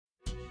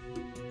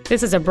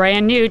This is a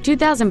brand new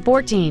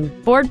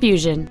 2014 Ford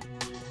Fusion.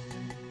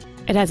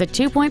 It has a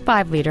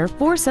 2.5-liter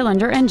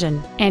four-cylinder engine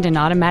and an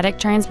automatic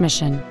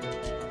transmission.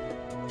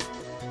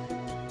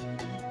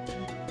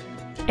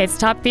 Its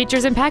top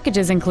features and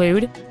packages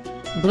include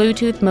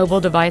Bluetooth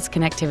mobile device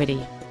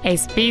connectivity, a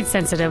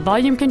speed-sensitive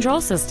volume control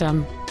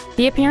system,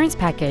 the appearance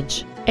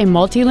package, a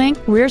multi-link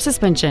rear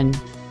suspension,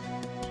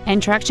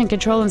 and traction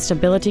control and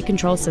stability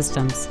control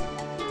systems.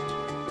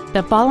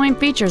 The following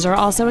features are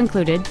also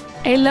included: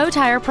 a low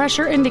tire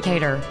pressure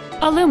indicator,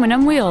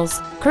 aluminum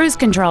wheels, cruise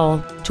control,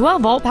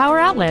 12-volt power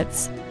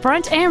outlets,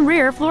 front and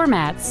rear floor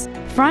mats,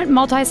 front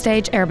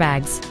multi-stage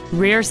airbags,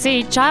 rear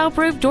seat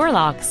child-proof door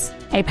locks,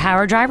 a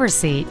power driver's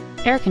seat,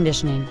 air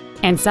conditioning,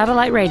 and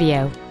satellite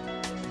radio.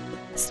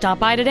 Stop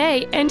by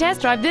today and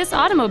test drive this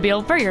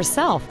automobile for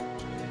yourself.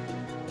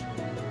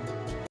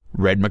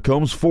 Red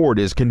McCombs Ford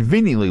is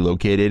conveniently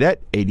located at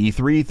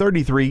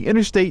 8333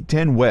 Interstate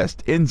 10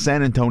 West in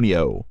San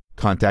Antonio.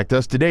 Contact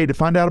us today to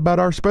find out about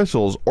our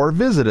specials or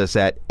visit us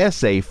at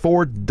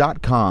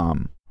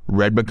saford.com.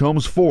 Red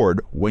McCombs Ford,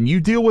 when you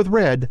deal with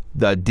red,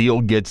 the deal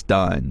gets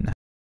done.